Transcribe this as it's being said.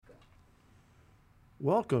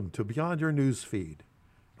Welcome to Beyond Your Newsfeed,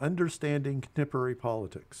 Understanding Contemporary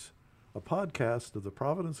Politics, a podcast of the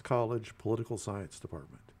Providence College Political Science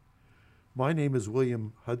Department. My name is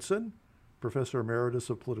William Hudson, Professor Emeritus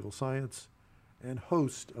of Political Science and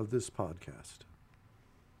host of this podcast.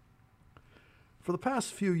 For the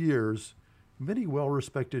past few years, many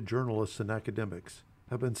well-respected journalists and academics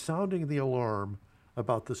have been sounding the alarm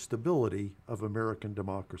about the stability of American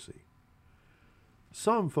democracy.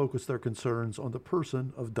 Some focus their concerns on the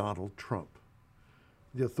person of Donald Trump,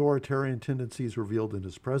 the authoritarian tendencies revealed in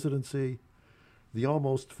his presidency, the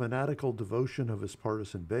almost fanatical devotion of his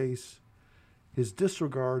partisan base, his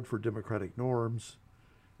disregard for democratic norms,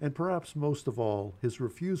 and perhaps most of all, his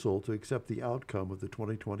refusal to accept the outcome of the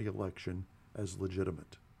 2020 election as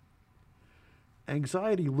legitimate.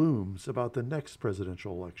 Anxiety looms about the next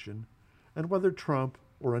presidential election and whether Trump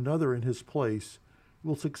or another in his place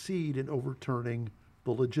will succeed in overturning the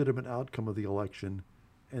legitimate outcome of the election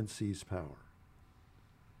and seize power.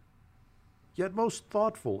 Yet most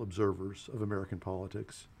thoughtful observers of American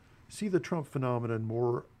politics see the Trump phenomenon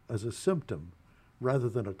more as a symptom rather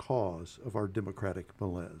than a cause of our democratic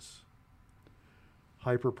malaise.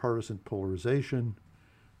 Hyperpartisan polarization,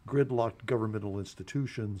 gridlocked governmental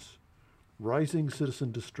institutions, rising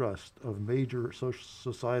citizen distrust of major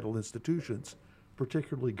societal institutions,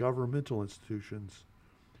 particularly governmental institutions,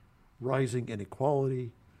 rising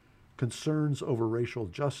inequality, concerns over racial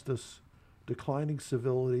justice, declining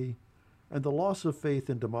civility, and the loss of faith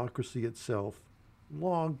in democracy itself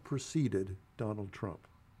long preceded Donald Trump.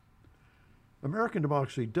 American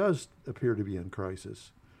democracy does appear to be in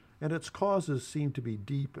crisis, and its causes seem to be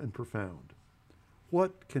deep and profound.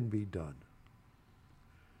 What can be done?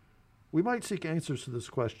 We might seek answers to this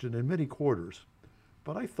question in many quarters,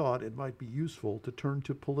 but I thought it might be useful to turn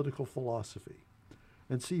to political philosophy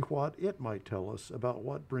and see what it might tell us about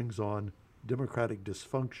what brings on democratic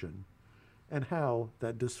dysfunction and how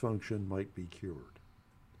that dysfunction might be cured.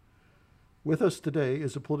 With us today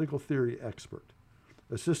is a political theory expert,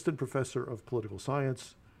 Assistant Professor of Political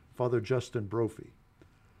Science, Father Justin Brophy,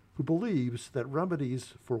 who believes that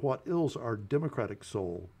remedies for what ills our democratic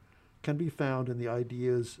soul can be found in the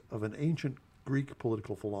ideas of an ancient Greek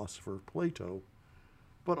political philosopher, Plato,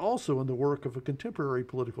 but also in the work of a contemporary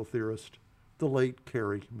political theorist, the late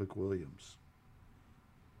Carey McWilliams.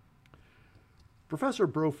 Professor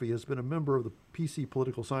Brophy has been a member of the PC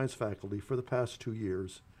Political Science faculty for the past 2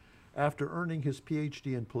 years after earning his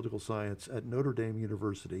PhD in political science at Notre Dame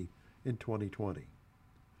University in 2020.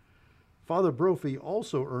 Father Brophy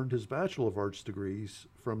also earned his Bachelor of Arts degrees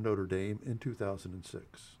from Notre Dame in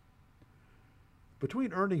 2006.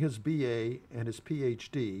 Between earning his BA and his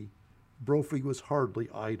PhD, Brophy was hardly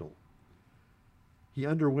idle. He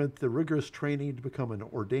underwent the rigorous training to become an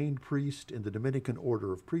ordained priest in the Dominican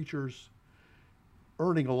Order of Preachers,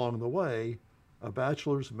 earning along the way a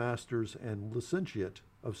bachelor's, master's, and licentiate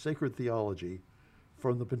of sacred theology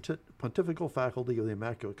from the Pontifical Faculty of the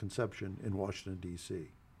Immaculate Conception in Washington,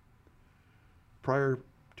 D.C. Prior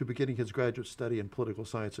to beginning his graduate study in political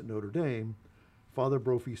science at Notre Dame, Father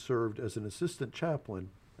Brophy served as an assistant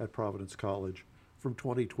chaplain at Providence College from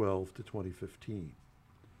 2012 to 2015.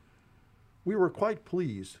 We were quite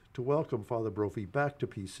pleased to welcome Father Brophy back to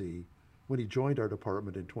PC when he joined our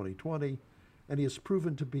department in 2020, and he has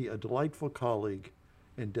proven to be a delightful colleague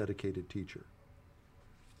and dedicated teacher.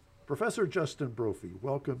 Professor Justin Brophy,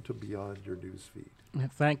 welcome to Beyond Your Newsfeed.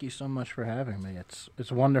 Thank you so much for having me.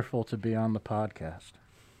 It's wonderful to be on the podcast.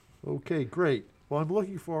 Okay, great. Well, I'm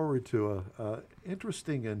looking forward to a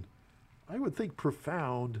interesting and I would think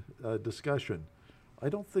profound discussion. I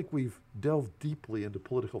don't think we've delved deeply into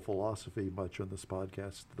political philosophy much on this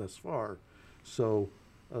podcast thus far, so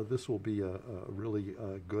this will be a really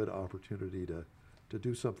good opportunity to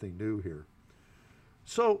do something new here.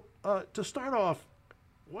 So to start off,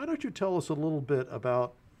 why don't you tell us a little bit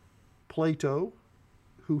about Plato,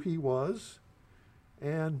 who he was,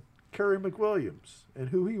 and Carey McWilliams, and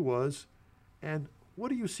who he was, and what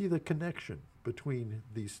do you see the connection between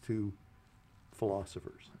these two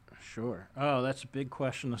philosophers? Sure. Oh, that's a big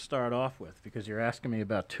question to start off with because you're asking me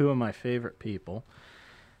about two of my favorite people,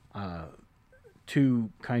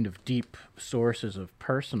 two kind of deep sources of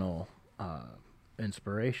personal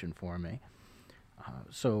inspiration for me.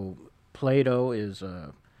 So Plato is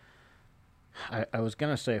I was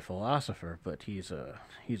going to say philosopher, but he's a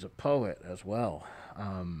poet as well.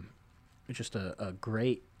 Just a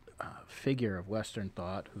great figure of Western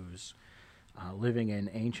thought who's living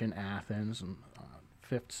in ancient Athens in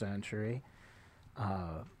 5th century.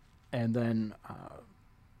 And then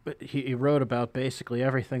but he wrote about basically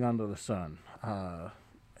everything under the sun,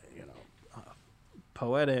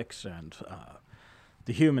 poetics and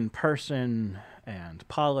the human person and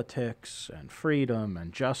politics and freedom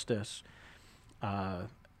and justice. And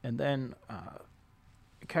then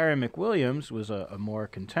Carey McWilliams was a more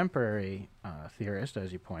contemporary theorist,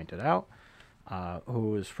 as you pointed out,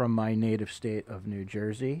 who was from my native state of New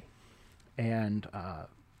Jersey. And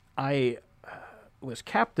I was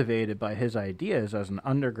captivated by his ideas as an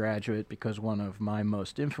undergraduate because one of my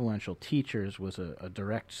most influential teachers was a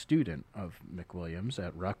direct student of McWilliams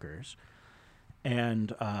at Rutgers.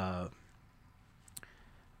 And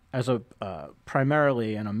as a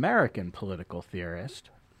primarily an American political theorist,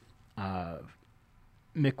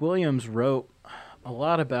 McWilliams wrote a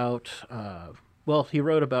lot about, he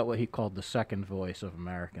wrote about what he called the second voice of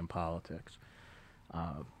American politics,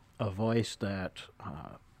 a voice that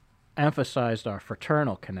emphasized our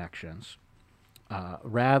fraternal connections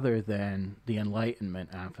rather than the Enlightenment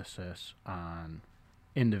emphasis on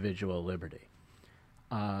individual liberty.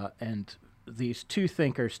 And these two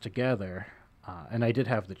thinkers together, and I did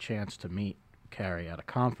have the chance to meet Carey at a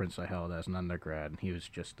conference I held as an undergrad, and he was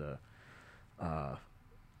just a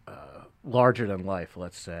larger than life,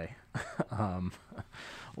 let's say,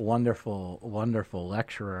 wonderful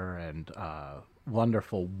lecturer and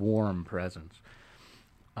wonderful warm presence.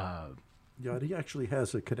 Yeah, and he actually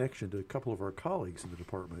has a connection to a couple of our colleagues in the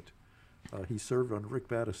department. He served on Rick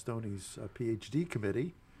Battistoni's PhD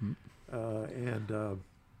committee and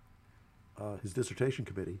his dissertation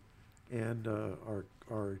committee. And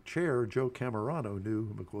our chair, Joe Camerano,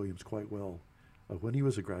 knew McWilliams quite well when he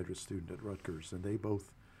was a graduate student at Rutgers, and they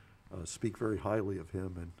both speak very highly of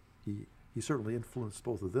him, and he certainly influenced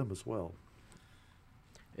both of them as well.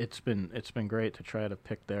 It's been great to try to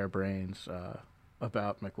pick their brains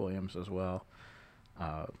about McWilliams as well.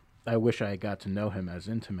 I wish I got to know him as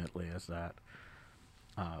intimately as that.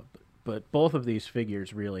 But both of these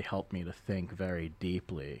figures really helped me to think very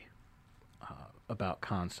deeply about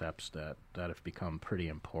concepts that have become pretty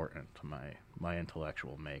important to my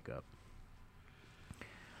intellectual makeup.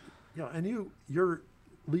 Yeah, and you're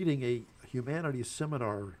leading a humanities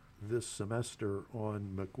seminar this semester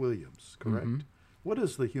on McWilliams, correct? Mm-hmm. What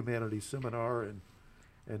is the humanities seminar, and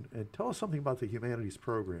tell us something about the humanities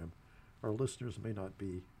program? Our listeners may not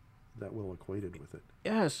be that well acquainted with it.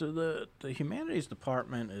 Yeah, so the humanities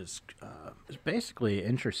department is basically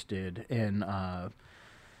interested in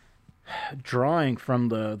drawing from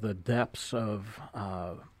the depths of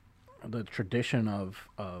the tradition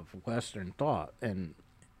of Western thought and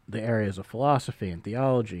the areas of philosophy and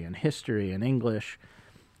theology and history and English.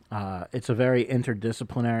 It's a very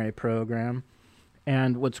interdisciplinary program.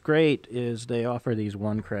 And what's great is they offer these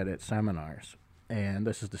one-credit seminars. And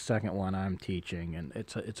this is the second one I'm teaching. And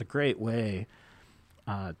it's a great way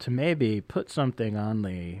to maybe put something on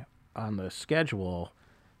the schedule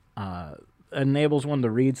enables one to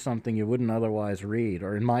read something you wouldn't otherwise read,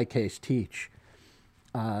 or in my case, teach.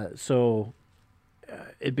 So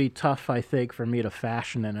it'd be tough, I think, for me to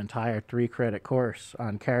fashion an entire 3-credit course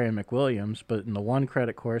on Carey McWilliams, but in the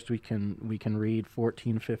 1-credit course, we can read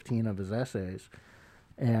 14, 15 of his essays,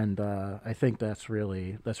 and I think that's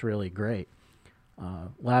really great.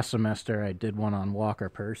 Last semester, I did one on Walker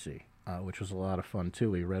Percy, which was a lot of fun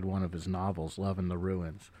too. We read one of his novels, Love in the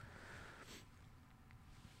Ruins.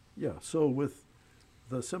 Yeah, so with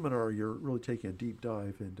the seminar, you're really taking a deep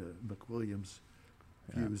dive into McWilliams'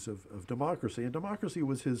 views of democracy, and democracy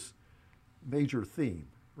was his major theme,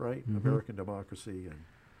 right? Mm-hmm. American democracy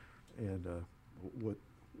and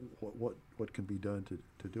what can be done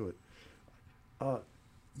to do it.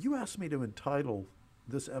 You asked me to entitle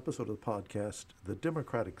this episode of the podcast "The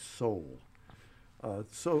Democratic Soul."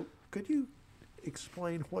 So could you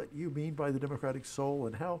explain what you mean by the democratic soul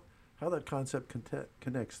and how that concept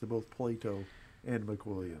connects to both Plato and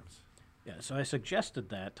McWilliams? Yeah, so I suggested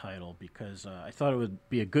that title because I thought it would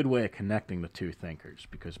be a good way of connecting the two thinkers,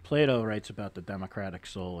 because Plato writes about the democratic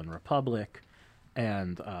soul in Republic,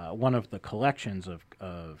 and one of the collections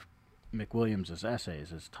of McWilliams'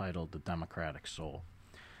 essays is titled The Democratic Soul.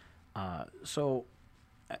 So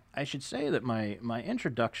I should say that my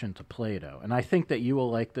introduction to Plato, and I think that you will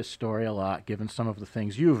like this story a lot given some of the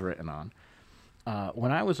things you've written on.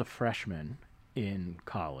 When I was a freshman in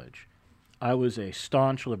college, I was a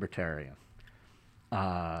staunch libertarian.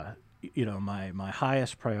 My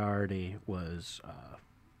highest priority was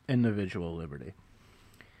individual liberty.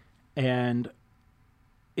 And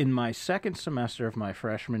in my second semester of my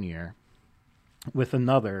freshman year, with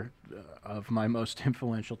another of my most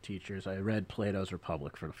influential teachers, I read Plato's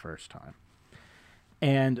Republic for the first time.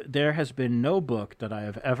 And there has been no book that I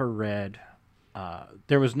have ever read.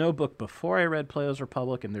 There was no book before I read Plato's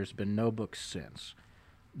Republic, and there's been no book since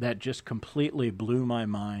that just completely blew my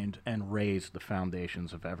mind and raised the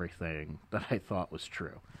foundations of everything that I thought was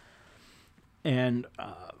true. And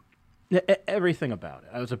everything about it.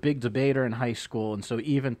 I was a big debater in high school, and so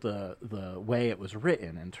even the way it was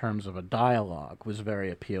written in terms of a dialogue was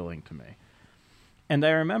very appealing to me. And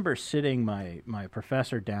I remember sitting my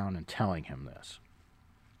professor down and telling him this.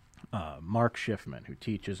 Mark Schiffman, who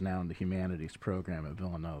teaches now in the humanities program at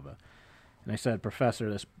Villanova. And I said,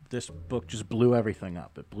 Professor, this book just blew everything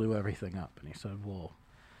up. It blew everything up. And he said, well,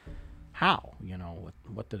 how? You know,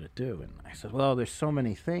 what did it do? And I said, well, there's so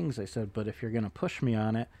many things. I said, but if you're going to push me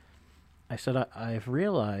on it, I said, I've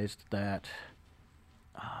realized that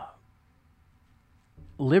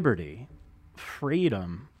liberty,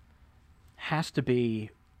 freedom, has to be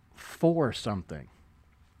for something.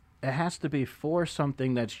 It has to be for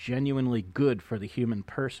something that's genuinely good for the human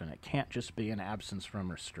person. It can't just be an absence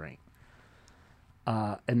from restraint.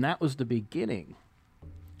 And that was the beginning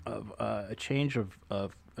of a change of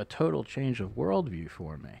a total change of worldview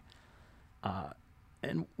for me.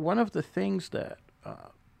 And one of the things that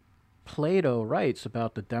Plato writes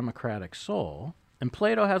about the democratic soul, and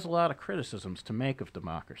Plato has a lot of criticisms to make of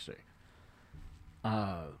democracy.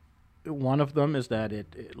 One of them is that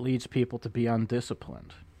it leads people to be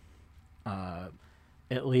undisciplined.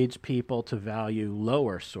 It leads people to value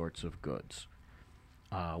lower sorts of goods,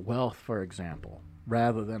 wealth, for example,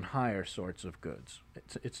 rather than higher sorts of goods.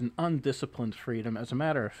 It's an undisciplined freedom. As a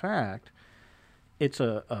matter of fact, it's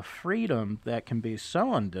a freedom that can be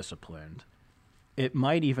so undisciplined, it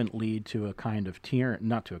might even lead to a kind of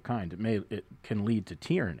not to a kind, it can lead to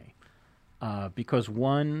tyranny, because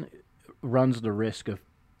one runs the risk of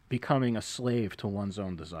becoming a slave to one's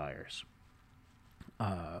own desires.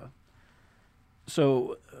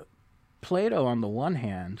 So Plato, on the one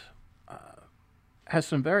hand, has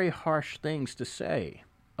some very harsh things to say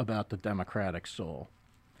about the democratic soul.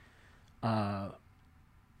 But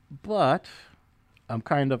I'm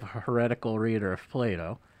kind of a heretical reader of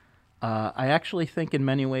Plato. I actually think in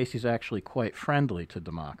many ways he's actually quite friendly to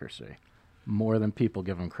democracy, more than people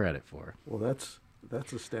give him credit for. Well, that's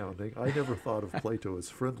astounding. I never thought of Plato as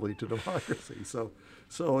friendly to democracy. So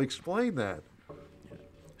explain that.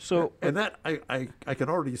 So, And that I can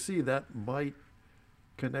already see that might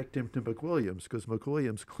connect him to McWilliams, because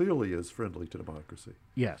McWilliams clearly is friendly to democracy.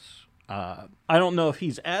 yes. I don't know if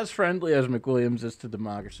he's as friendly as McWilliams is to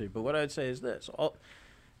democracy, but what I'd say is this.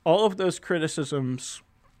 All of those criticisms,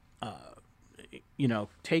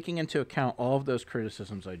 taking into account all of those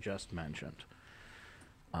criticisms I just mentioned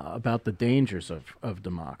about the dangers of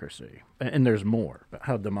democracy, and there's more, but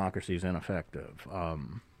how democracy is ineffective,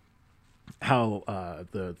 how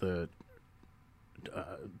the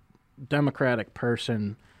democratic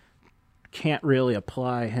person can't really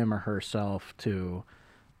apply him or herself to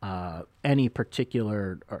any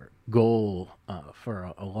particular goal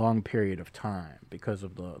for a long period of time because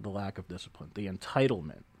of the lack of discipline, the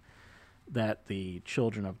entitlement that the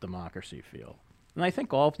children of democracy feel. And I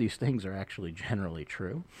think all of these things are actually generally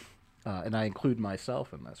true. And I include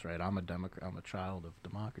myself in this, right? I'm a child of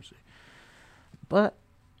democracy. But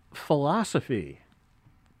philosophy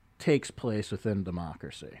takes place within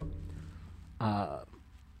democracy.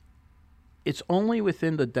 It's only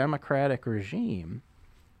within the democratic regime,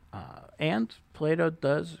 and Plato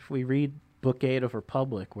does, if we read Book 8 of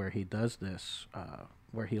Republic, where he does this,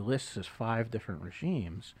 where he lists his 5 different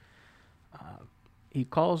regimes, he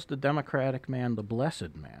calls the democratic man the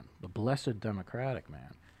blessed democratic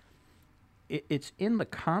man. It's in the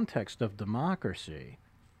context of democracy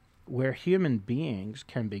where human beings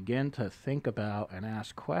can begin to think about and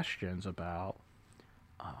ask questions about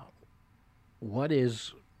what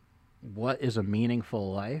is a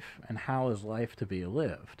meaningful life and how is life to be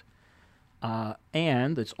lived.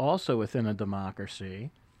 And it's also within a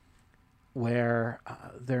democracy where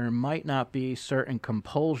there might not be certain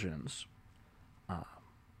compulsions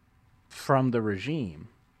from the regime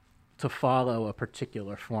to follow a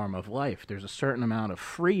particular form of life. There's a certain amount of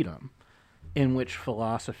freedom in which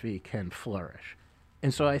philosophy can flourish.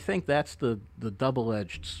 And so I think that's the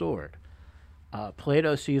double-edged sword.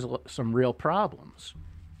 Plato sees some real problems,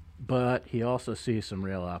 but he also sees some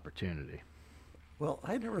real opportunity. Well,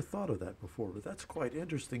 I never thought of that before, but that's quite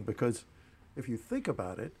interesting because if you think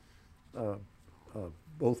about it,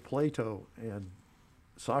 both Plato and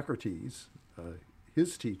Socrates,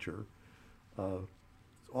 his teacher,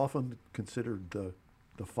 often considered the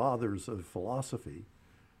fathers of philosophy,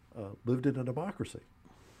 lived in a democracy.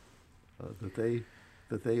 That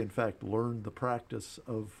they in fact learned the practice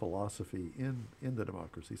of philosophy in the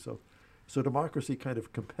democracy. So democracy kind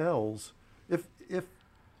of compels,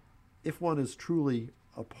 if one is truly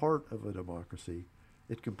a part of a democracy,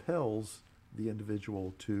 it compels the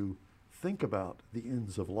individual to think about the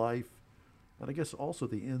ends of life, and I guess also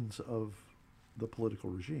the ends of the political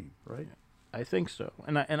regime, right? I think so,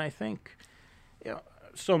 and I think, you know,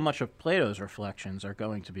 so much of Plato's reflections are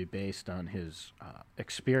going to be based on his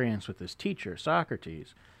experience with his teacher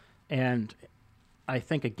Socrates, and I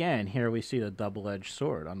think again here we see the double-edged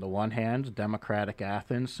sword. On the one hand, democratic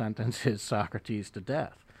Athens sentences Socrates to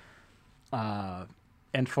death,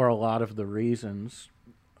 and for a lot of the reasons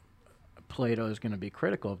Plato is going to be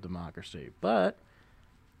critical of democracy, but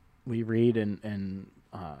we read in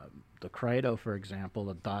the Crito, for example,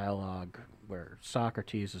 a dialogue where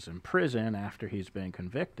Socrates is in prison after he's been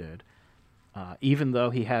convicted. Even though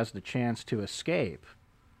he has the chance to escape,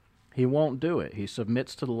 he won't do it. He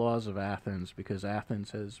submits to the laws of Athens because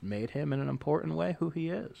Athens has made him in an important way who he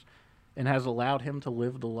is and has allowed him to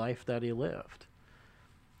live the life that he lived.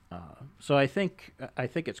 So I think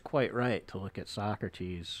it's quite right to look at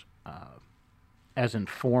Socrates as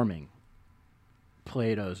informing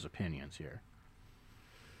Plato's opinions here.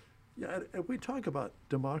 Yeah, and we talk about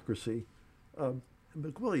democracy.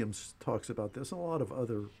 McWilliams talks about this, and a lot of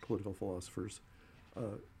other political philosophers.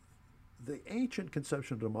 The ancient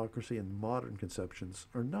conception of democracy and modern conceptions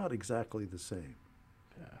are not exactly the same.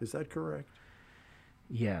 Yeah. Is that correct?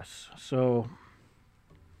 Yes. So,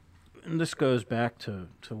 and this goes back to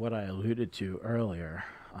what I alluded to earlier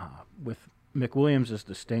with McWilliams's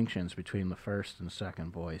distinctions between the first and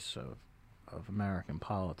second voice of American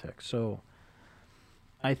politics. So,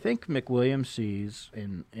 I think McWilliams sees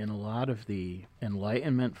in a lot of the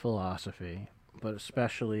Enlightenment philosophy, but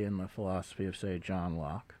especially in the philosophy of, say, John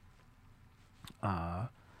Locke, a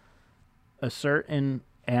certain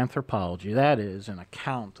anthropology, that is, an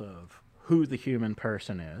account of who the human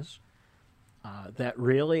person is, that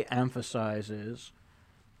really emphasizes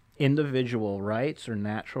individual rights or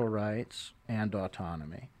natural rights and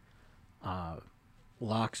autonomy.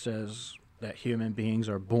 Locke says that human beings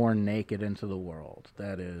are born naked into the world,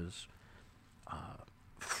 that is,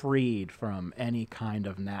 freed from any kind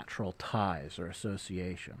of natural ties or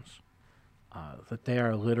associations, that they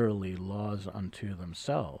are literally laws unto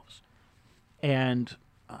themselves. And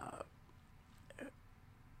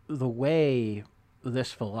the way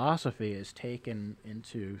this philosophy is taken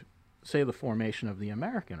into, say, the formation of the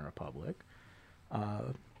American Republic,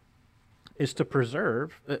 is to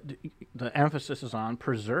preserve, the emphasis is on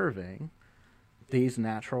preserving these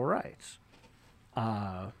natural rights.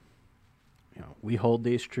 We hold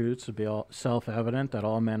these truths to be self-evident, that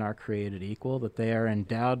all men are created equal, that they are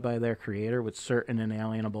endowed by their Creator with certain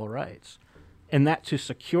inalienable rights, and that to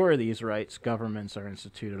secure these rights, governments are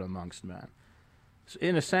instituted amongst men. So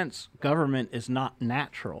in a sense, government is not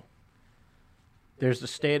natural. There's the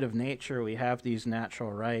state of nature, we have these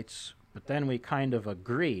natural rights, but then we kind of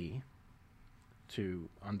agree to,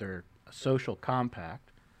 under a social compact,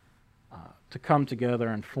 to come together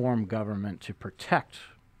and form government to protect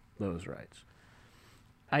those rights.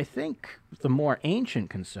 I think the more ancient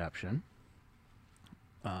conception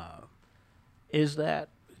is that,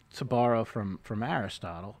 to borrow from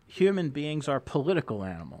Aristotle, human beings are political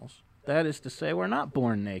animals. That is to say, we're not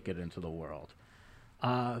born naked into the world.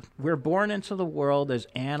 We're born into the world as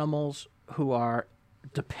animals who are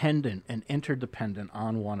dependent and interdependent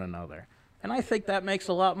on one another. And I think that makes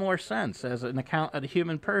a lot more sense as an account of a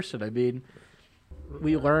human person. I mean,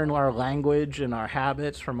 we learn our language and our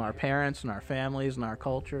habits from our parents and our families and our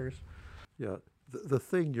cultures. Yeah, the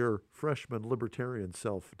thing your freshman libertarian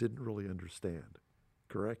self didn't really understand,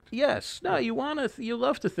 correct? Yes. No, you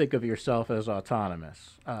love to think of yourself as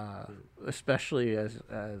autonomous, especially as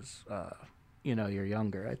you're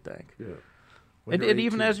younger, I think. Yeah. And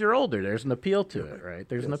even as you're older, there's an appeal to it, right?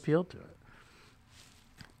 There's an appeal to it.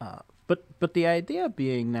 But the idea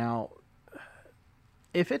being now,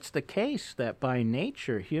 if it's the case that by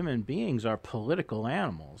nature human beings are political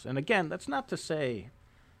animals, and again, that's not to say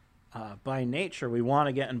by nature we want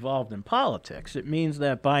to get involved in politics. It means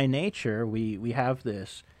that by nature we have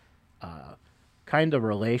this kind of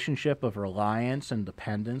relationship of reliance and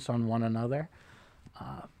dependence on one another.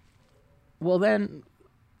 Well then,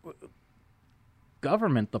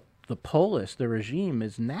 government, the polis, the regime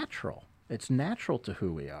is natural. It's natural to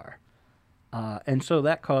who we are. And so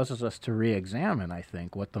that causes us to re-examine, I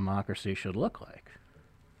think, what democracy should look like.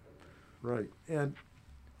 Right. And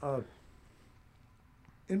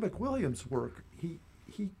in McWilliams' work, he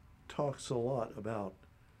talks a lot about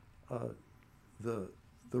the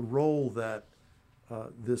role that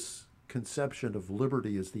this conception of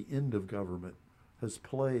liberty as the end of government has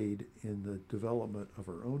played in the development of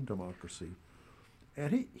our own democracy.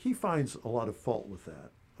 And he finds a lot of fault with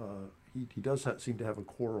that. He does seem to have a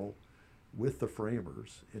quarrel with the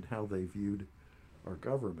framers in how they viewed our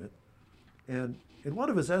government. And in one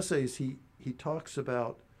of his essays, he talks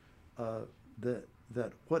about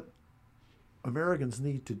that what Americans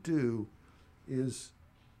need to do is,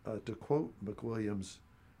 to quote McWilliams,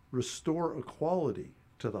 restore equality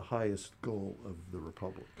to the highest goal of the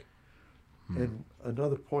republic. And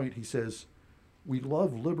another point, he says, we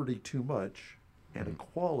love liberty too much and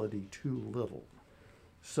equality too little.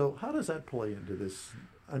 So how does that play into this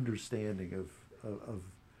understanding of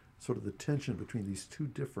sort of the tension between these two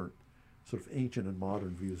different sort of ancient and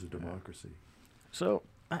modern views of democracy? So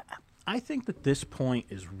I think that this point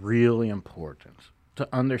is really important to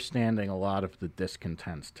understanding a lot of the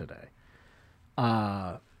discontents today.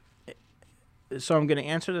 So I'm going to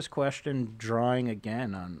answer this question drawing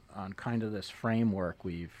again on kind of this framework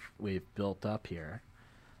we've built up here.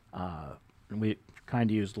 And we kind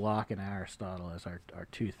of used Locke and Aristotle as our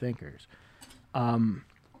two thinkers.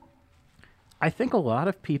 I think a lot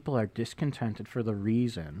of people are discontented for the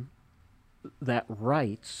reason that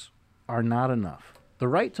rights are not enough. The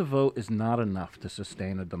right to vote is not enough to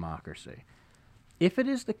sustain a democracy. If it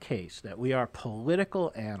is the case that we are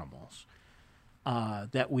political animals,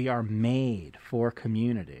 that we are made for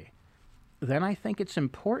community, then I think it's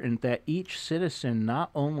important that each citizen not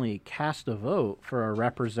only cast a vote for a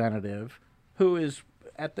representative who is,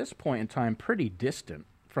 at this point in time, pretty distant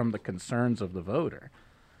from the concerns of the voter,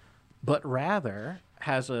 but rather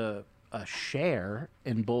has a share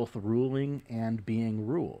in both ruling and being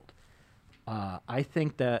ruled. I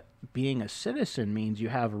think that being a citizen means you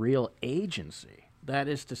have real agency. That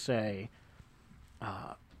is to say,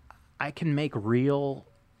 I can make real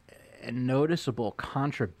and noticeable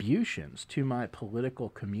contributions to my political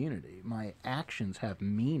community. My actions have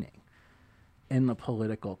meaning in the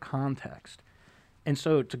political context. And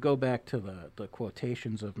so to go back to the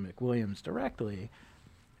quotations of McWilliams directly,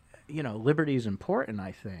 liberty is important,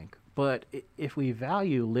 I think. But if we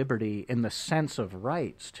value liberty in the sense of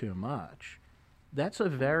rights too much, that's a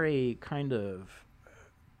very kind of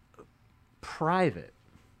private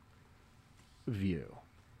view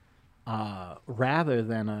rather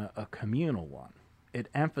than a communal one. It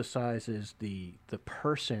emphasizes the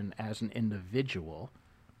person as an individual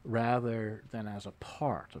rather than as a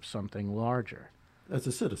part of something larger. As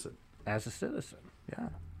a citizen. As a citizen, yeah.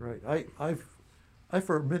 Right. I've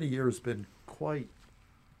for many years been quite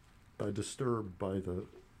disturbed by the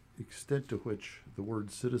extent to which the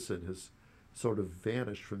word citizen has sort of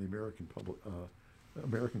vanished from the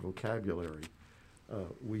American vocabulary.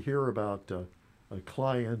 We hear about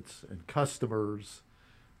clients and customers,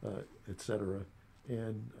 etc.,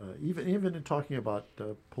 and even in talking about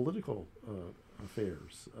political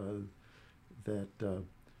affairs,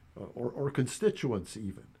 or constituents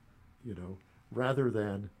even, rather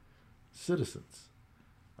than citizens,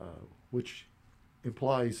 which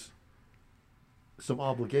implies some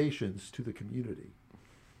obligations to the community.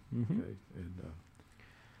 Mm-hmm. Okay,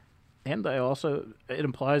 and it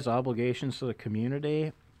implies obligations to the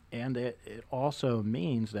community, and it also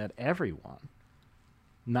means that everyone,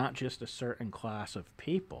 not just a certain class of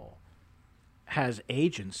people, has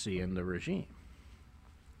agency in the regime.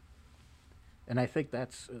 And I think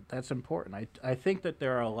that's important. I think that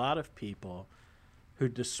there are a lot of people who,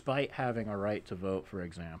 despite having a right to vote, for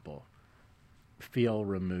example, feel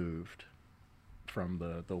removed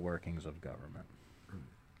from the workings of government.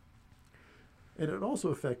 and it also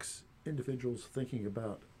affects individuals thinking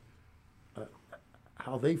about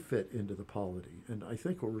how they fit into the polity. And I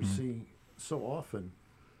think what we're seeing so often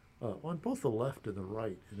on both the left and the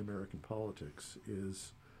right in American politics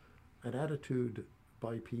is an attitude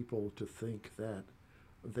by people to think that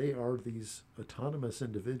they are these autonomous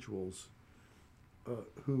individuals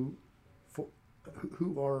who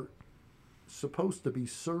are supposed to be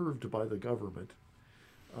served by the government,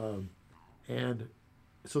 and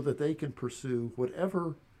so that they can pursue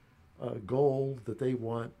whatever goal that they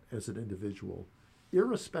want as an individual,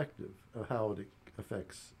 irrespective of how it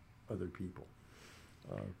affects other people.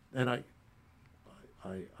 And I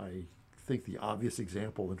think the obvious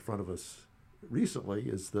example in front of us recently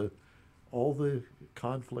is all the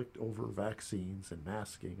conflict over vaccines and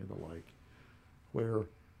masking and the like, where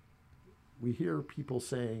we hear people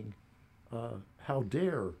saying, how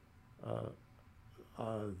dare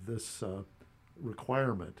this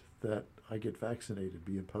requirement that I get vaccinated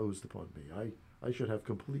be imposed upon me. I should have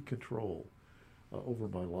complete control over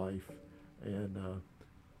my life, and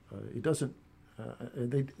it doesn't.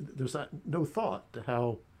 And there's no thought to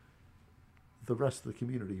how the rest of the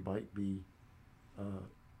community might be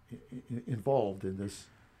involved in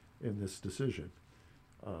this decision.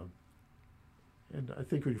 And I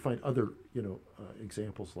think we find other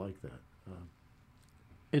examples like that.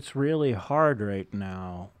 It's really hard right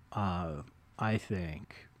now, I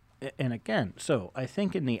think. And again, so I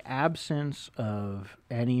think in the absence of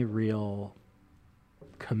any real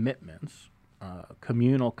commitments,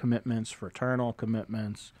 communal commitments, fraternal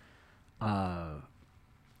commitments, uh,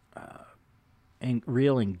 and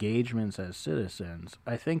real engagements as citizens,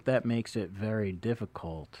 I think that makes it very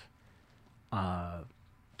difficult uh,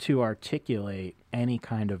 to articulate any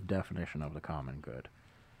kind of definition of the common good.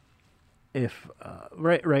 If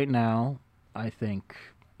right now, I think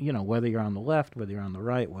whether you're on the left, whether you're on the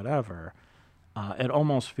right, whatever, it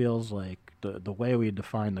almost feels like the way we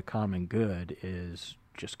define the common good is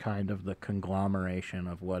just kind of the conglomeration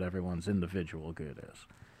of what everyone's individual good is.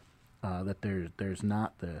 That there's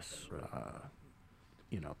not this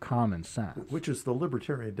common sense. Which is the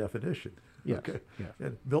libertarian definition. Yes, Okay. yes.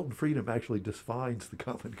 And Milton Friedman actually defines the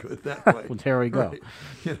common good that way. Well, there we go.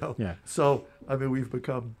 Right. Yeah. So, I mean, we've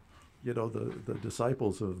become, the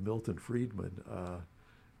disciples of Milton Friedman.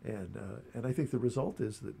 And I think the result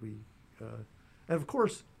is that and of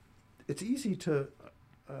course, it's easy to,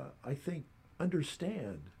 I think,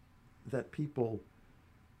 understand that people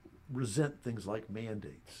resent things like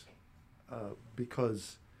mandates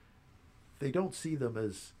because they don't see them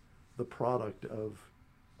as the product of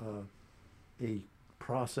a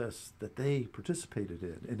process that they participated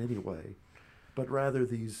in any way, but rather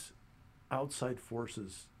these outside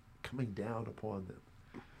forces coming down upon them.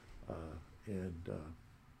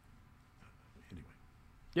 Anyway.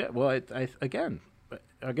 Yeah, well, again,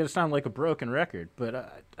 I'm going to sound like a broken record,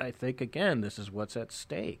 but I think, again, this is what's at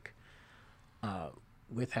stake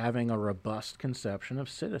with having a robust conception of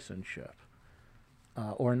citizenship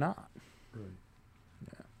or not. Right.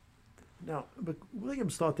 Yeah. Now, but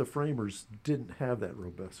Williams thought the framers didn't have that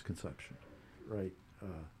robust conception, right?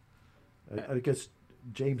 I guess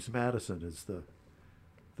James Madison is the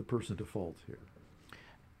person to fault here.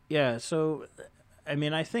 Yeah, so, I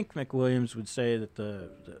mean, I think McWilliams would say that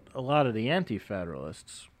a lot of the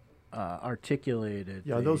anti-federalists articulated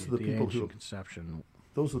those are the people ancient who conception.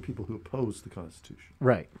 Those are the people who opposed the Constitution.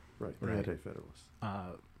 Right. Right. The Right. anti-federalists.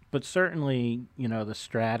 But certainly, the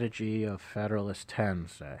strategy of Federalist 10,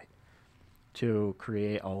 say, to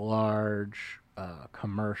create a large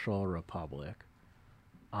commercial republic,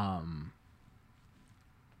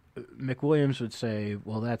 McWilliams would say,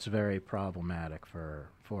 well, that's very problematic for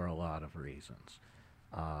a lot of reasons.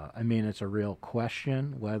 I mean, it's a real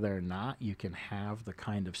question whether or not you can have the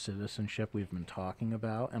kind of citizenship we've been talking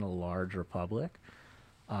about in a large republic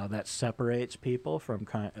that separates people from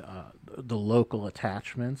the local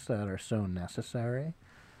attachments that are so necessary.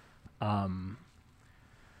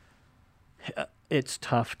 It's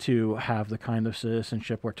tough to have the kind of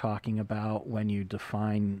citizenship we're talking about when you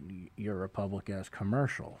define your republic as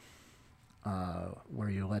commercial, where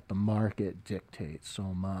you let the market dictate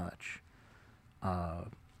so much.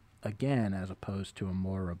 Again, as opposed to a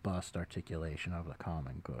more robust articulation of the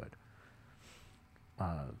common good.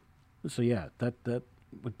 So yeah, that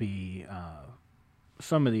would be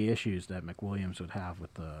some of the issues that McWilliams would have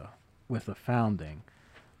with the founding.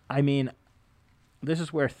 I mean, this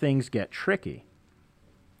is where things get tricky.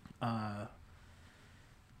 I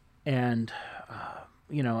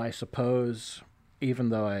suppose, even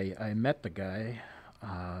though I met the guy,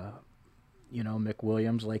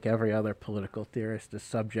 McWilliams, like every other political theorist, is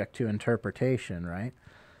subject to interpretation, right?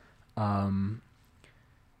 And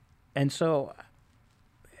so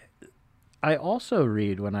I also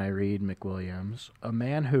read, when I read McWilliams, a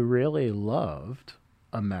man who really loved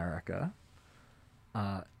America,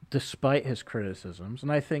 despite his criticisms.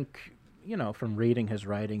 And I think, from reading his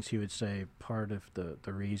writings, he would say part of the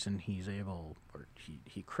reason he's able, or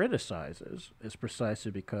he criticizes, is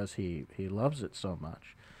precisely because he loves it so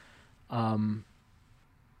much.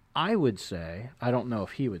 I would say, I don't know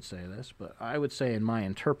if he would say this, but I would say in my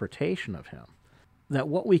interpretation of him, that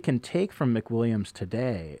what we can take from McWilliams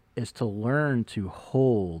today is to learn to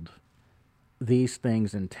hold these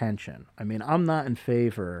things in tension. I mean, I'm not in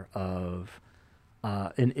favor of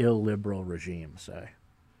an illiberal regime, say.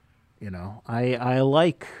 I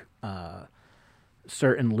like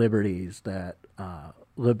certain liberties that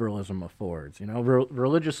liberalism affords.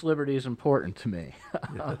 Religious liberty is important to me.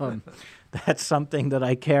 That's something that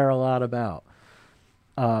I care a lot about.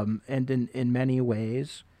 And in many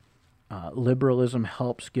ways, liberalism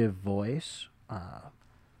helps give voice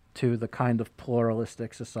to the kind of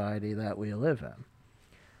pluralistic society that we live in.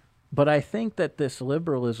 But I think that this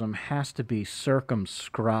liberalism has to be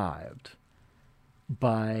circumscribed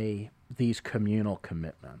by these communal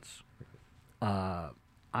commitments.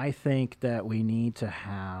 I think that we need to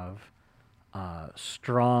have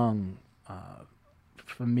strong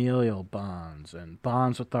familial bonds and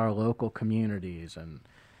bonds with our local communities. And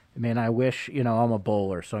I mean, I wish, I'm a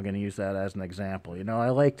bowler, so I'm going to use that as an example. I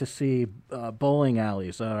like to see bowling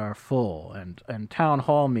alleys that are full, and town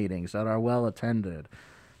hall meetings that are well attended,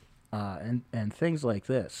 and things like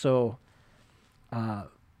this. So,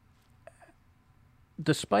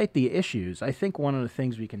 despite the issues, I think one of the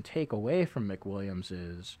things we can take away from McWilliams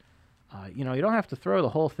is, you don't have to throw the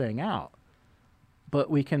whole thing out, but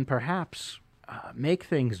we can perhaps make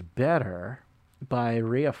things better by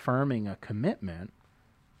reaffirming a commitment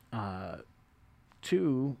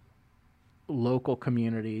to local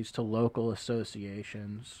communities, to local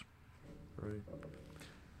associations. Right.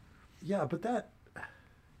 Yeah, but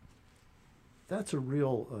that's a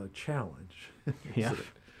real challenge. Yeah.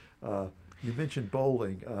 You mentioned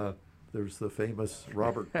bowling. There's the famous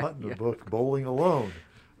Robert Putnam book, Bowling Alone,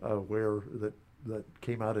 where that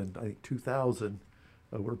came out in, I think, 2000,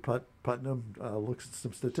 where Putnam looks at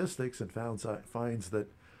some statistics and finds that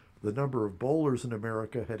the number of bowlers in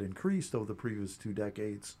America had increased over the previous 2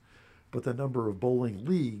 decades, but the number of bowling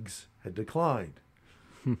leagues had declined.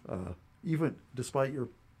 Even despite your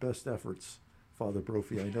best efforts, Father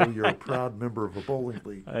Brophy, I know you're a proud member of a bowling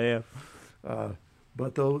league. I am.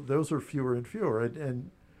 But those are fewer and fewer.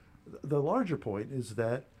 And the larger point is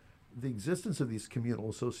that the existence of these communal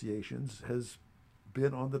associations has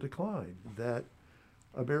been on the decline, that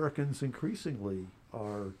Americans increasingly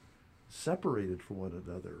are separated from one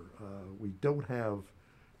another. We don't have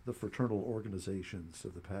the fraternal organizations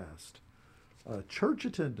of the past. Church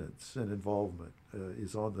attendance and involvement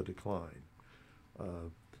is on the decline.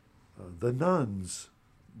 The nuns,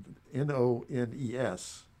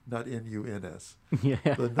 N-O-N-E-S, not N-U-N-S. Yeah.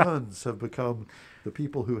 The nuns have become, the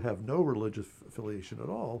people who have no religious affiliation at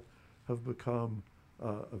all, have become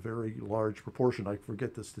a very large proportion. I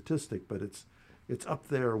forget the statistic, but it's up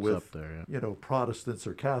there with, up there, yeah. Protestants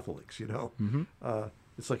or Catholics, Mm-hmm.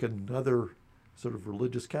 It's like another sort of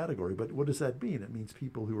religious category. But what does that mean? It means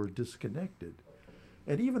people who are disconnected.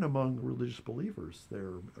 And even among religious believers,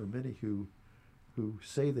 there are many who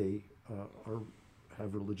say they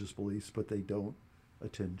have religious beliefs, but they don't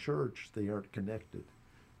attend church. They aren't connected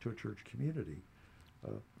to a church community.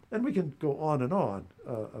 And we can go on and on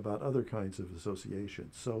about other kinds of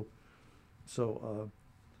associations. So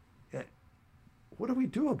what do we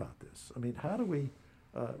do about this? I mean, how do we,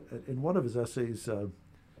 in one of his essays,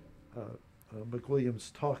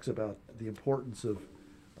 McWilliams talks about the importance of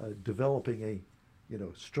developing a,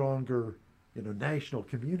 stronger, national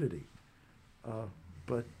community.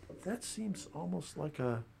 But that seems almost like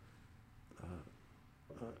a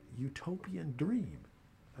utopian dream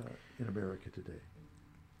in America today.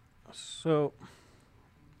 So,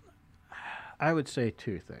 I would say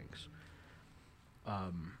 2 things.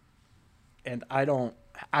 And I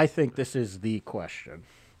think this is the question.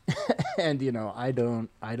 And, I don't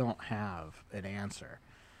have an answer.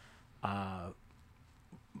 But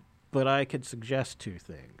I could suggest 2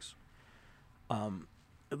 things.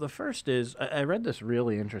 The first is, I read this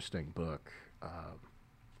really interesting book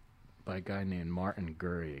by a guy named Martin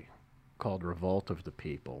Gurry called Revolt of the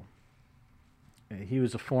People. He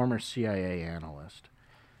was a former CIA analyst,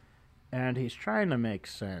 and he's trying to make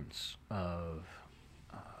sense of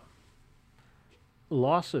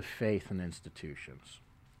loss of faith in institutions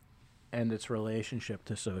and its relationship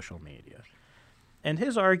to social media. And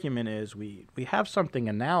his argument is we have something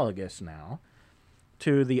analogous now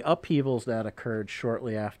to the upheavals that occurred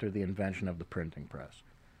shortly after the invention of the printing press.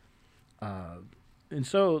 And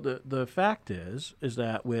so the fact is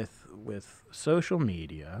that with social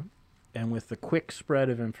media and with the quick spread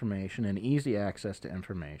of information and easy access to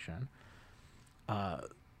information,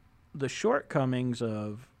 the shortcomings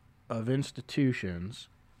of institutions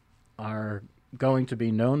are going to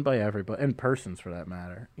be known by everybody, and persons for that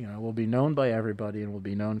matter, will be known by everybody and will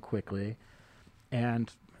be known quickly.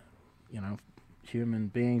 And, human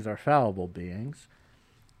beings are fallible beings.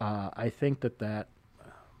 I think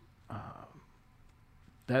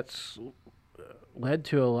that's led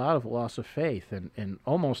to a lot of loss of faith in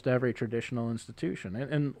almost every traditional institution,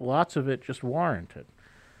 and lots of it just warranted.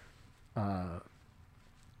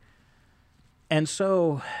 And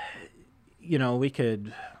so, we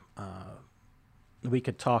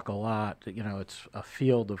could talk a lot. It's a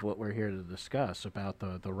field of what we're here to discuss about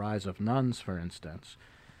the rise of nuns, for instance.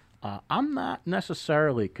 I'm not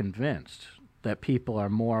necessarily convinced that people are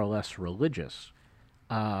more or less religious.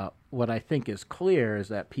 What I think is clear is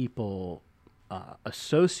that people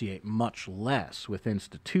associate much less with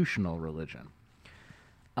institutional religion.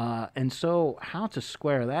 And so how to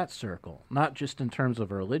square that circle, not just in terms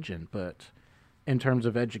of religion, but in terms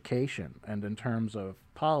of education and in terms of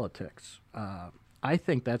politics, I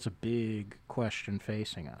think that's a big question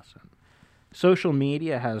facing us. And social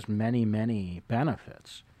media has many, many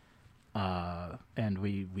benefits, and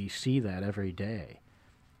we see that every day.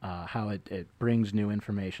 How it brings new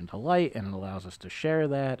information to light, and it allows us to share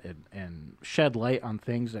that and shed light on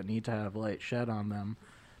things that need to have light shed on them.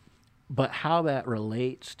 But how that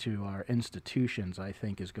relates to our institutions, I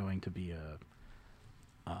think, is going to be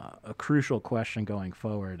a crucial question going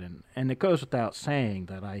forward. And it goes without saying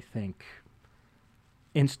that I think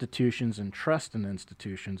institutions and trust in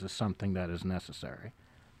institutions is something that is necessary.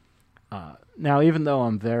 Now, even though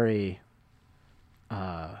I'm very,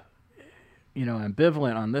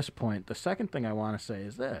 ambivalent on this point, the second thing I want to say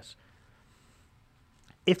is this.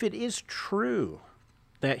 If it is true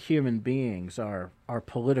that human beings are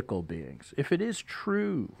political beings, if it is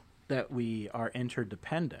true that we are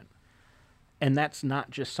interdependent, and that's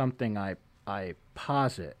not just something I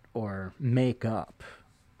posit or make up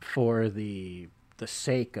for the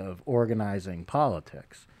sake of organizing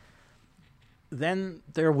politics, then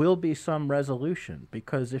there will be some resolution,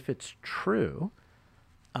 because if it's true,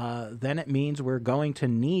 then it means we're going to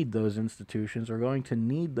need those institutions, we're going to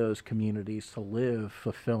need those communities to live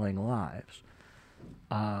fulfilling lives.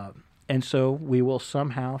 And so we will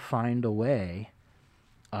somehow find a way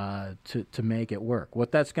to make it work.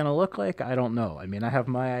 What that's going to look like, I don't know. I mean, I have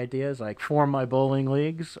my ideas, like form my bowling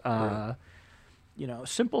leagues. Right.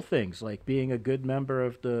 Simple things like being a good member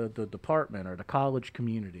of the department or the college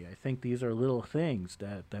community. I think these are little things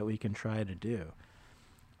that we can try to do.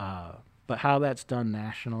 But how that's done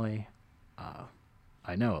nationally,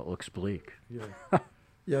 I know it looks bleak. Yeah.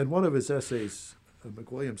 Yeah, in one of his essays,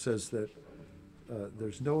 McWilliams says that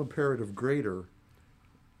there's no imperative greater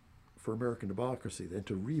for American democracy than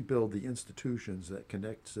to rebuild the institutions that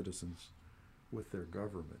connect citizens with their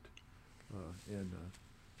government.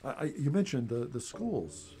 You mentioned the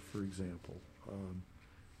schools, for example.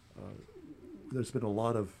 There's been a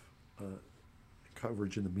lot of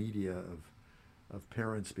coverage in the media of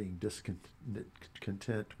parents being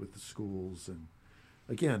discontent with the schools, and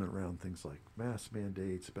again around things like mask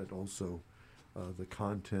mandates, but also the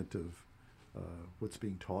content of what's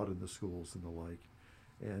being taught in the schools and the like.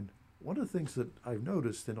 And one of the things that I've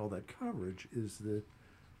noticed in all that coverage is the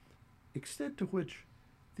extent to which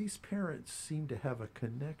these parents don't seem to have a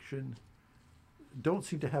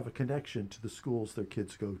connection to the schools their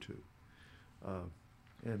kids go to.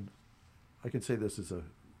 And I can say this as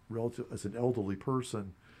an elderly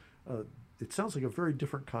person, it sounds like a very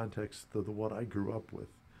different context than the one I grew up with.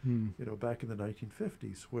 Back in the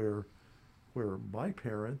 1950s, where my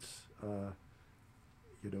parents,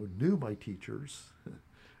 knew my teachers.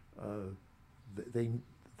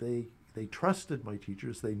 They trusted my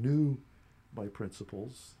teachers. They knew my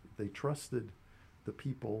principals. They trusted the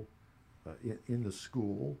people in the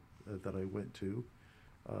school that I went to,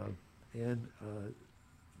 and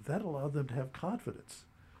that allowed them to have confidence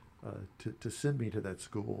to send me to that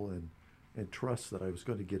school and trust that I was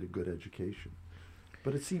going to get a good education.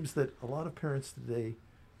 But it seems that a lot of parents today,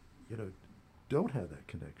 don't have that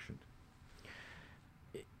connection.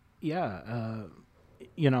 Yeah,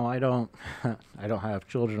 I don't I don't have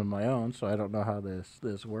children of my own, so I don't know how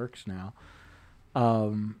this works now.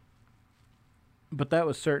 But that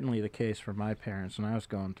was certainly the case for my parents when I was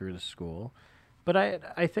going through the school. But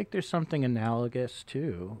I think there's something analogous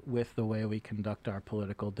too with the way we conduct our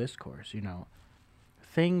political discourse.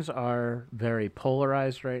 Things are very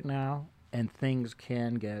polarized right now, and things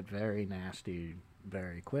can get very nasty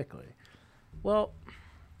very quickly. Well,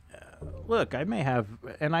 look, I may have,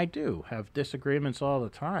 and I do have disagreements all the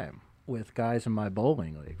time with guys in my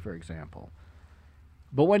bowling league, for example.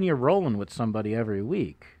 But when you're rolling with somebody every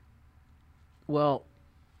week, well,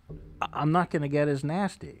 I'm not going to get as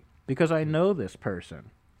nasty because I know this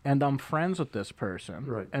person and I'm friends with this person.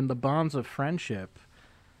 Right. And the bonds of friendship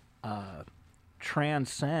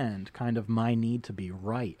transcend kind of my need to be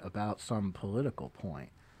right about some political point.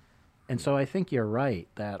 And so I think you're right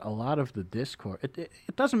that a lot of the discourse,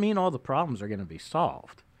 it doesn't mean all the problems are going to be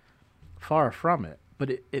solved. Far from it. But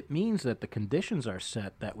it means that the conditions are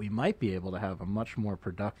set that we might be able to have a much more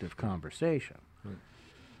productive conversation. Right.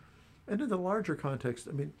 And in the larger context,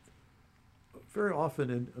 I mean, very often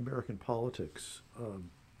in American politics,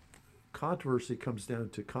 controversy comes down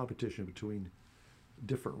to competition between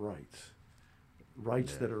different rights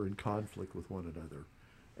that are in conflict with one another.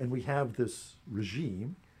 And we have this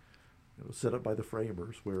regime set up by the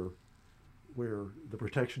framers where the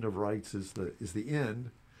protection of rights is the end.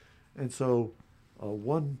 And so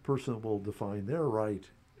one person will define their right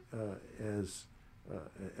as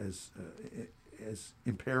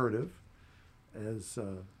imperative, as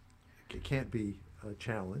can't be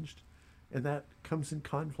challenged, and that comes in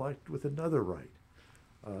conflict with another right.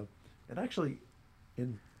 And actually,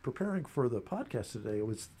 in preparing for the podcast today, I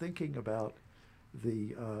was thinking about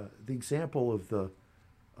the example of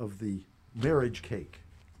the marriage cake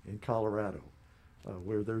in Colorado,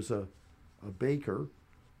 where there's a baker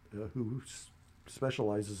who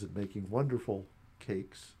specializes in making wonderful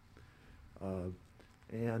cakes,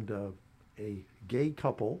 and a gay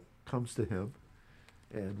couple comes to him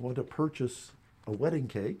and want to purchase a wedding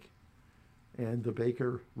cake, and the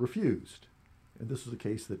baker refused. And this was a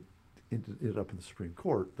case that ended up in the Supreme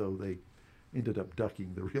Court, though they ended up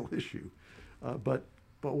ducking the real issue. But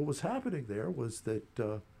what was happening there was that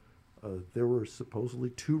there were supposedly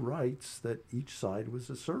two rights that each side was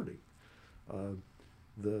asserting.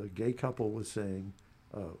 The gay couple was saying,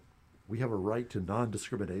 we have a right to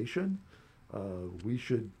non-discrimination.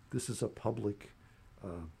 This is a public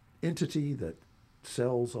entity that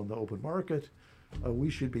sells on the open market. We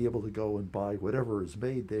should be able to go and buy whatever is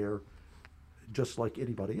made there just like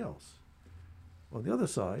anybody else. On the other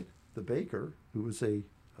side, the baker, who was a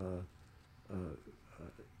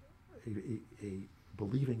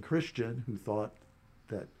believing Christian who thought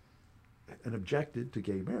that and objected to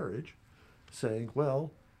gay marriage, saying,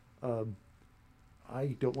 well, I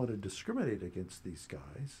don't want to discriminate against these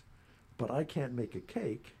guys, but I can't make a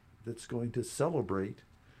cake that's going to celebrate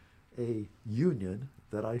a union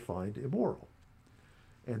that I find immoral.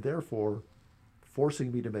 And therefore,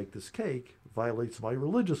 forcing me to make this cake violates my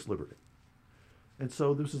religious liberty. And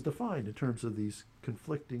so this is defined in terms of these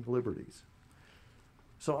conflicting liberties.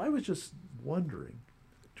 So I was just wondering,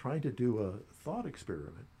 trying to do a thought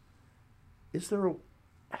experiment,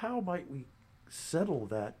 how might we settle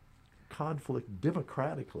that conflict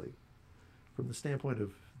democratically from the standpoint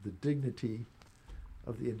of the dignity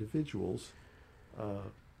of the individuals,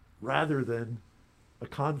 rather than a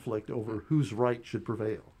conflict over whose right should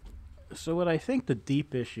prevail? So what I think the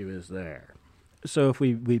deep issue is there. So if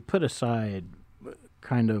we put aside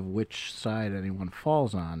kind of which side anyone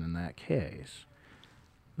falls on in that case,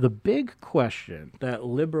 the big question that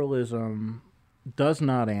liberalism does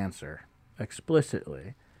not answer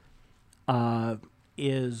explicitly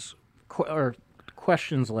is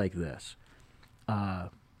questions like this.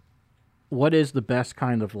 What is the best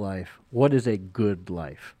kind of life? What is a good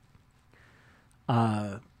life?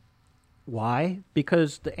 Why?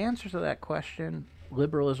 Because the answer to that question,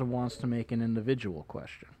 liberalism wants to make an individual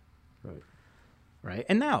question. Right. Right?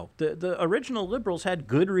 And now, the original liberals had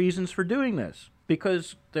good reasons for doing this,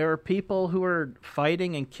 because there are people who are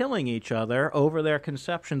fighting and killing each other over their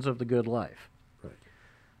conceptions of the good life.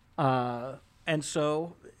 Right. And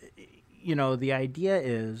so, the idea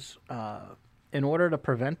is, in order to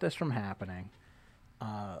prevent this from happening,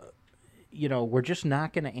 we're just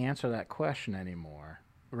not going to answer that question anymore.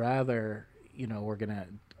 Rather, we're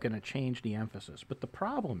gonna change the emphasis. But the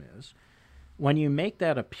problem is, when you make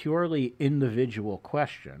that a purely individual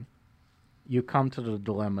question, you come to the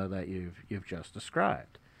dilemma that you've just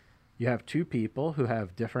described. You have two people who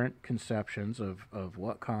have different conceptions of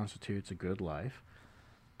what constitutes a good life.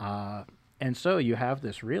 And so you have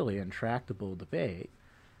this really intractable debate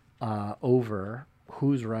over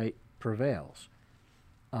whose right prevails.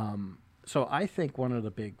 So I think one of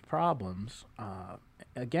the big problems,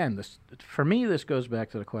 again, for me, this goes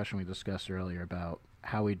back to the question we discussed earlier about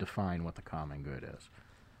how we define what the common good is.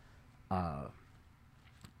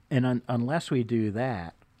 And unless we do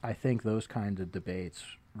that, I think those kinds of debates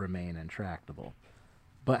remain intractable.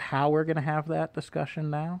 But how we're going to have that discussion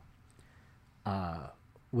now,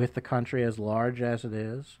 with the country as large as it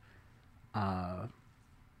is, I'm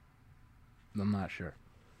not sure.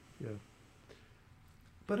 Yeah.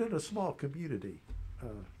 But in a small community,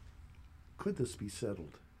 could this be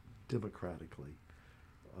settled democratically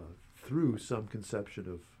through some conception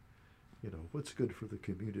of, what's good for the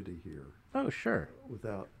community here? Oh, sure.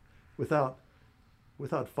 Without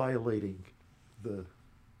violating the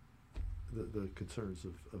concerns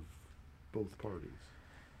of both parties.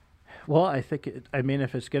 Well, I think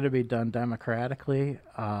if it's going to be done democratically,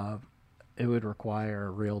 it would require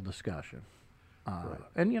a real discussion. Right.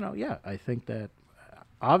 And I think that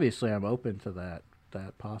obviously I'm open to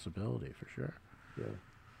that possibility for sure. Yeah.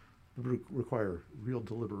 It would require real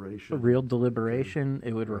deliberation. A real deliberation.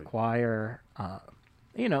 It would Right. require,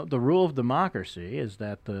 the rule of democracy is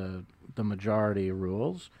that the majority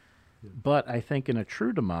rules. Yeah. But I think in a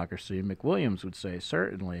true democracy, McWilliams would say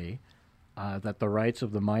certainly that the rights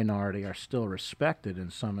of the minority are still respected in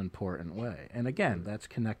some important way. And again, that's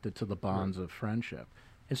connected to the bonds of friendship.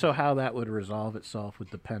 And so how that would resolve itself would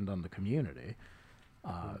depend on the community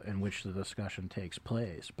in which the discussion takes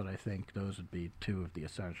place. But I think those would be two of the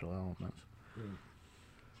essential elements. Yeah.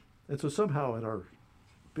 And so somehow in our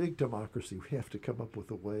big democracy, we have to come up with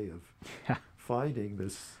a way of Yeah. finding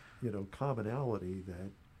this, commonality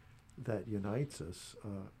that unites us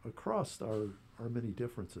across our many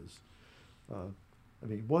differences. I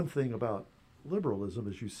mean, one thing about liberalism,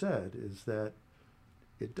 as you said, is that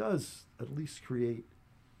it does at least create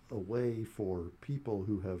a way for people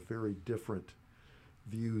who have very different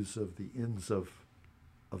views of the ends of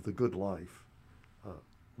the good life uh,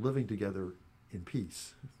 living together in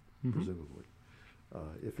peace, presumably.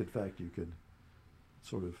 If in fact you can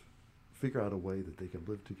sort of figure out a way that they can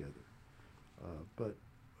live together. But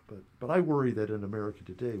I worry that in America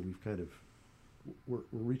today we've kind of we're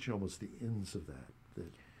reaching almost the ends of that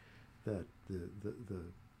the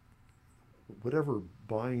whatever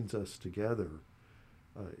binds us together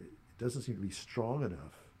it doesn't seem to be strong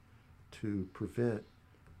enough to prevent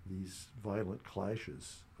these violent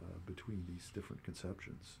clashes between these different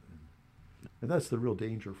conceptions, and that's the real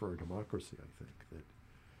danger for our democracy. I think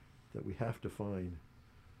that we have to find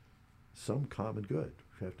some common good.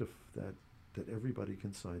 We have to that everybody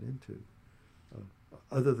can sign into,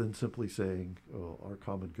 other than simply saying, "Oh, our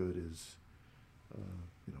common good is,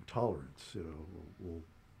 tolerance."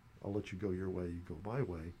 I'll let you go your way, you go my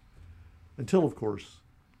way, until of course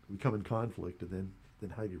we come in conflict, and then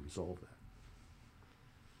how do you resolve that?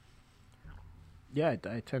 Yeah,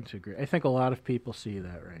 I tend to agree. I think a lot of people see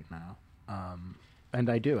that right now. And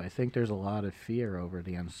I do. I think there's a lot of fear over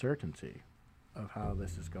the uncertainty of how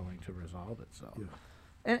this is going to resolve itself. Yeah.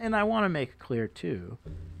 And I want to make clear, too,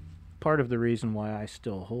 part of the reason why I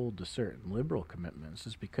still hold to certain liberal commitments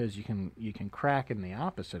is because you can crack in the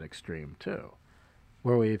opposite extreme, too,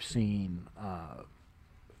 where we've seen, or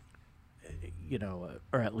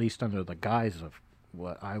at least under the guise of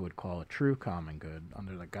what I would call a true common good,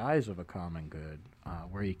 under the guise of a common good,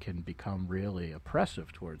 where you can become really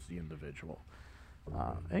oppressive towards the individual.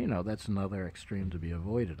 That's another extreme to be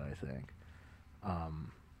avoided, I think.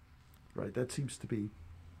 Right. That seems to be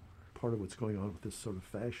part of what's going on with this sort of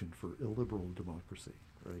fashion for illiberal democracy.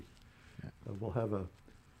 Right. Yeah. We'll have the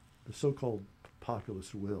so-called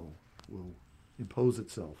populist will impose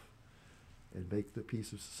itself and make the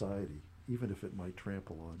peace of society, even if it might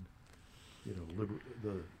trample on,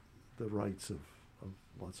 the rights of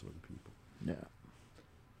lots of other people. Yeah.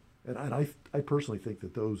 And I personally think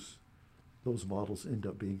that those models end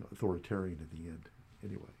up being authoritarian in the end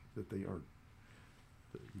anyway, that they aren't,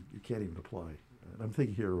 that you can't even apply. And I'm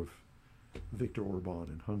thinking here of Viktor Orban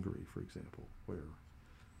in Hungary, for example, where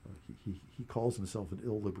he calls himself an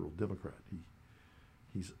illiberal Democrat.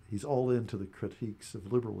 He's all into the critiques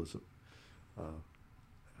of liberalism,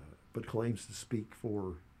 but claims to speak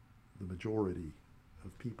for the majority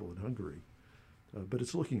of people in Hungary. But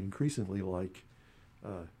it's looking increasingly like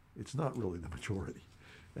it's not really the majority,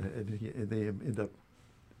 and they end up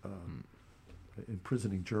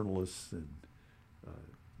imprisoning journalists and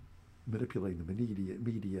manipulating the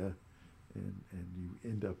media, and you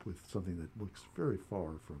end up with something that looks very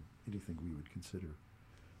far from anything we would consider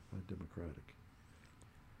democratic.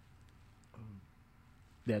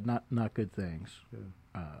 Yeah, not good things.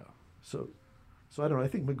 Yeah. So I don't know. I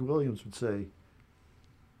think McWilliams would say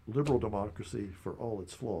liberal democracy, for all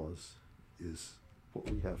its flaws, is what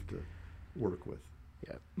we have to work with.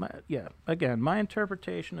 Again, my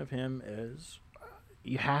interpretation of him is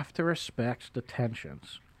you have to respect the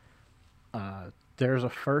tensions. There's a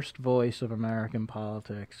first voice of American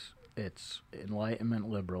politics. It's Enlightenment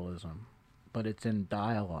liberalism, but it's in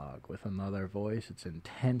dialogue with another voice. It's in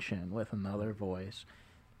tension with another voice.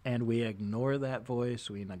 And we ignore that voice,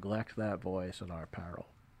 we neglect that voice at our peril.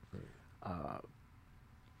 Right.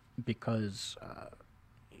 Because,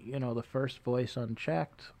 the first voice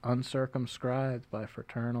unchecked, uncircumscribed by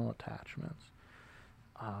fraternal attachments,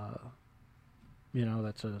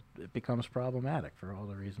 it becomes problematic for all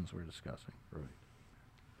the reasons we're discussing. Right.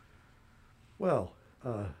 Well,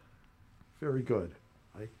 very good.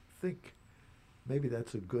 I think maybe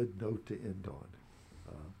that's a good note to end on.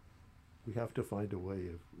 We have to find a way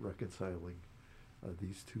of reconciling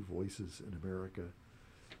these two voices in America,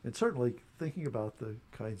 and certainly thinking about the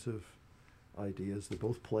kinds of ideas that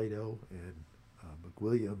both Plato and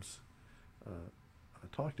McWilliams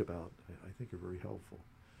talked about. I think are very helpful.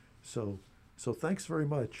 So thanks very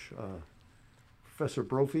much, Professor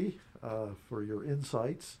Brophy, for your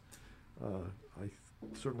insights. I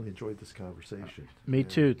certainly enjoyed this conversation. Me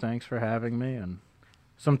too. Thanks for having me, and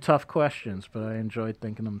some tough questions, but I enjoyed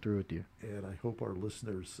thinking them through with you. And I hope our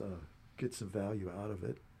listeners get some value out of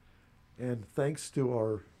it. And thanks to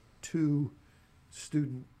our two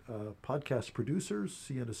student podcast producers,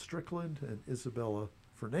 Sienna Strickland and Isabella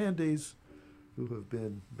Fernandez, who have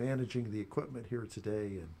been managing the equipment here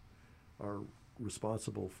today and are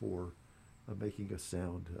responsible for making us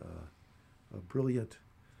sound brilliant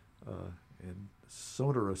and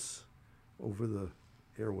sonorous over the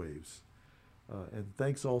airwaves. And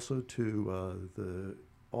thanks also to the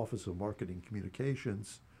Office of Marketing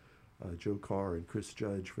Communications, Joe Carr and Chris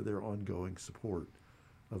Judge, for their ongoing support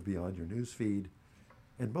of Beyond Your Newsfeed.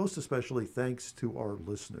 And most especially, thanks to our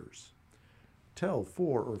listeners. Tell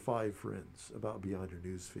 4 or 5 friends about Beyond Your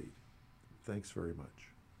Newsfeed. Thanks very much.